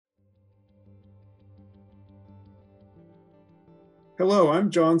Hello, I'm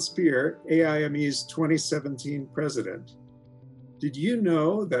John Spear, AIME's 2017 president. Did you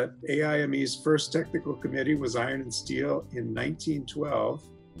know that AIME's first technical committee was Iron and Steel in 1912,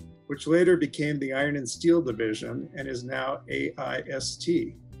 which later became the Iron and Steel Division and is now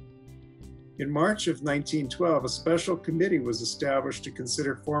AIST? In March of 1912, a special committee was established to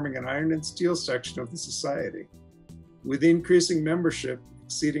consider forming an Iron and Steel section of the society. With increasing membership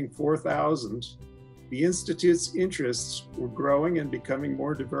exceeding 4,000, the Institute's interests were growing and becoming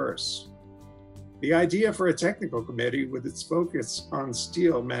more diverse. The idea for a technical committee with its focus on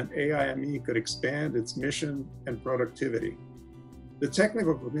steel meant AIME could expand its mission and productivity. The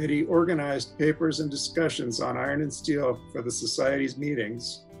technical committee organized papers and discussions on iron and steel for the society's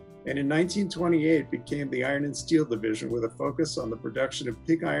meetings, and in 1928 became the Iron and Steel Division with a focus on the production of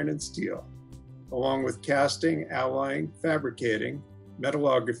pig iron and steel, along with casting, alloying, fabricating,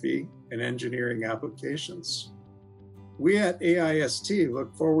 metallography, and engineering applications. We at AIST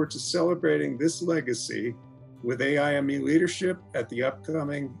look forward to celebrating this legacy with AIME leadership at the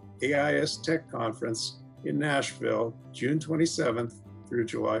upcoming AIST Tech Conference in Nashville, June 27th through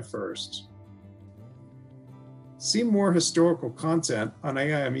July 1st. See more historical content on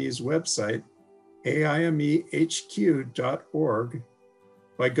AIME's website, aimehq.org,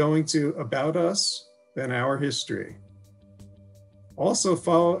 by going to About Us, then Our History. Also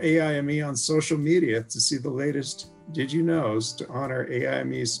follow AIME on social media to see the latest Did You Knows to honor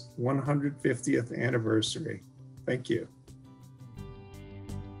AIME's 150th anniversary. Thank you.